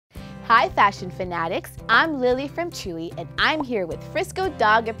Hi fashion fanatics, I'm Lily from Chewy and I'm here with Frisco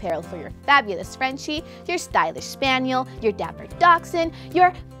dog apparel for your fabulous Frenchie, your stylish Spaniel, your dapper Dachshund,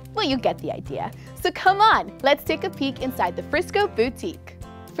 well, you get the idea. So come on, let's take a peek inside the Frisco boutique.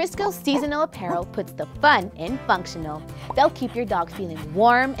 Frisco's seasonal apparel puts the fun in functional. They'll keep your dog feeling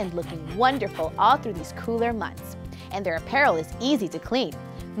warm and looking wonderful all through these cooler months. And their apparel is easy to clean.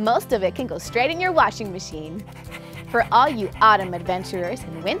 Most of it can go straight in your washing machine. For all you autumn adventurers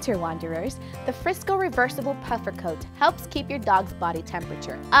and winter wanderers, the Frisco reversible puffer coat helps keep your dog's body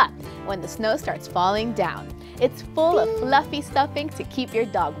temperature up when the snow starts falling down. It's full of fluffy stuffing to keep your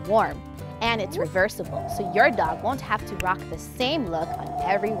dog warm. And it's reversible, so your dog won't have to rock the same look on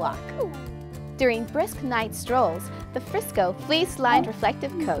every walk. During brisk night strolls, the Frisco fleece-lined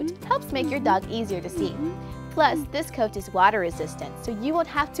reflective coat helps make your dog easier to see. Plus, this coat is water resistant, so you won't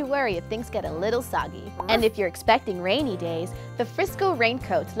have to worry if things get a little soggy. And if you're expecting rainy days, the Frisco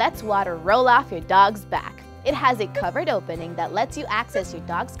raincoat lets water roll off your dog's back. It has a covered opening that lets you access your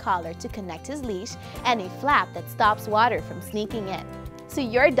dog's collar to connect his leash and a flap that stops water from sneaking in. So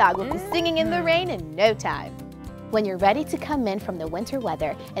your dog will be singing in the rain in no time. When you're ready to come in from the winter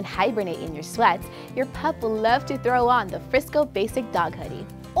weather and hibernate in your sweats, your pup will love to throw on the Frisco Basic Dog Hoodie.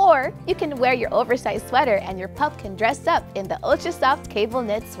 Or you can wear your oversized sweater and your pup can dress up in the ultra soft cable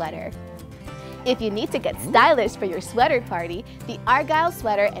knit sweater. If you need to get stylish for your sweater party, the Argyle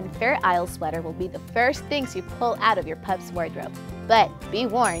sweater and Fair Isle sweater will be the first things you pull out of your pup's wardrobe. But be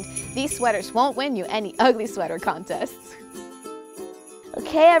warned, these sweaters won't win you any ugly sweater contests.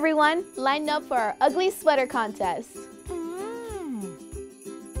 Okay everyone, line up for our ugly sweater contest.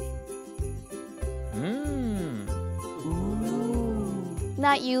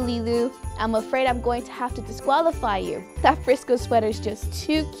 Not you, Lilu. I'm afraid I'm going to have to disqualify you. That Frisco sweater's just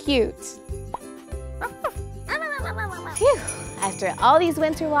too cute. Phew. After all these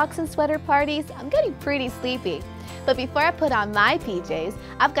winter walks and sweater parties, I'm getting pretty sleepy. But before I put on my PJs,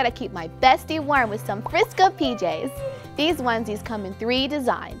 I've got to keep my bestie warm with some Frisco PJs. These onesies come in 3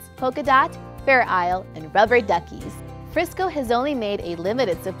 designs: polka dot, Fair Isle, and rubber duckies. Frisco has only made a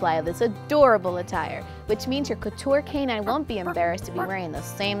limited supply of this adorable attire, which means your couture canine won't be embarrassed to be wearing the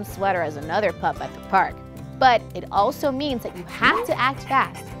same sweater as another pup at the park. But it also means that you have to act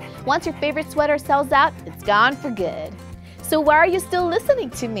fast. Once your favorite sweater sells out, it's gone for good. So why are you still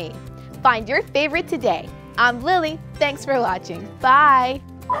listening to me? Find your favorite today. I'm Lily. Thanks for watching. Bye.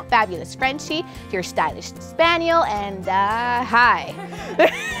 Fabulous Frenchie, your stylish Spaniel, and hi.